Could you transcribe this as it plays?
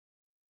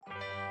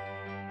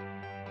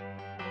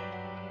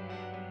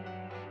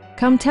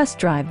Come test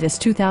drive this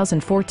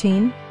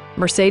 2014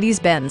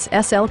 Mercedes-Benz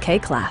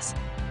SLK-Class.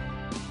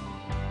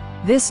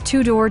 This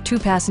two-door,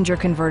 two-passenger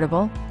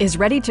convertible is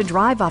ready to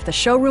drive off the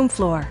showroom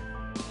floor.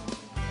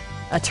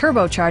 A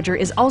turbocharger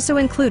is also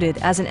included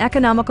as an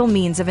economical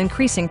means of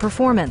increasing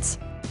performance.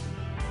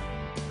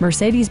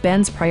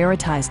 Mercedes-Benz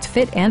prioritized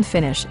fit and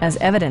finish as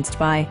evidenced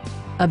by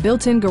a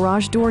built-in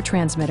garage door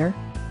transmitter,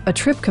 a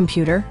trip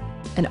computer,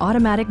 an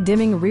automatic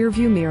dimming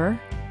rear-view mirror,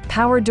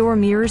 power door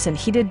mirrors and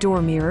heated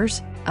door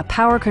mirrors, a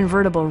power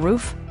convertible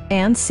roof,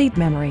 and seat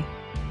memory.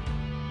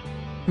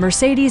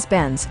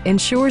 Mercedes-Benz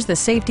ensures the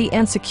safety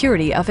and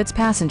security of its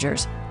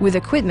passengers with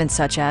equipment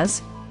such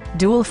as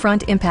dual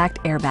front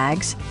impact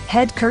airbags,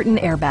 head curtain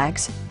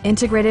airbags,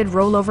 integrated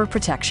rollover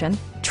protection,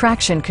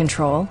 traction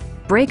control,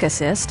 brake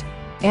assist,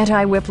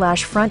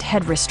 anti-whiplash front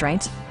head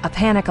restraints, a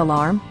panic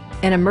alarm,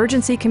 an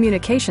emergency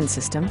communication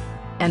system,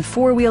 and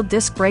four-wheel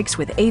disc brakes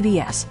with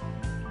ABS.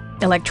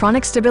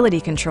 Electronic stability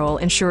control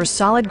ensures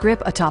solid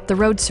grip atop the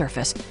road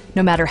surface,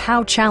 no matter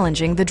how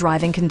challenging the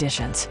driving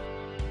conditions.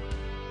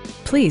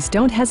 Please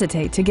don't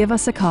hesitate to give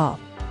us a call.